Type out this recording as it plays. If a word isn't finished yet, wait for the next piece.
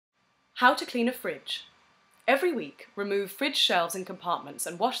How to clean a fridge. Every week, remove fridge shelves and compartments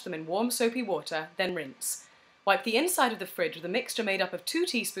and wash them in warm soapy water, then rinse. Wipe the inside of the fridge with a mixture made up of 2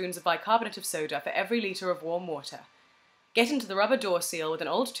 teaspoons of bicarbonate of soda for every litre of warm water. Get into the rubber door seal with an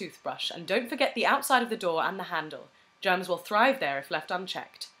old toothbrush and don't forget the outside of the door and the handle. Germs will thrive there if left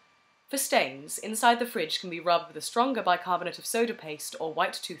unchecked. For stains, inside the fridge can be rubbed with a stronger bicarbonate of soda paste or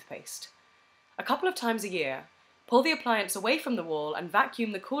white toothpaste. A couple of times a year, pull the appliance away from the wall and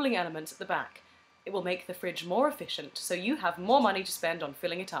vacuum the cooling elements at the back. It will make the fridge more efficient, so you have more money to spend on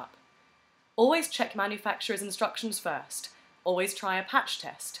filling it up. Always check manufacturer's instructions first. Always try a patch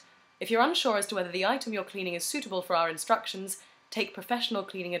test. If you're unsure as to whether the item you're cleaning is suitable for our instructions, take professional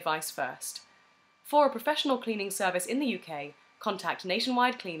cleaning advice first. For a professional cleaning service in the UK, contact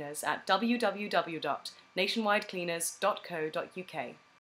Nationwide Cleaners at www.nationwidecleaners.co.uk.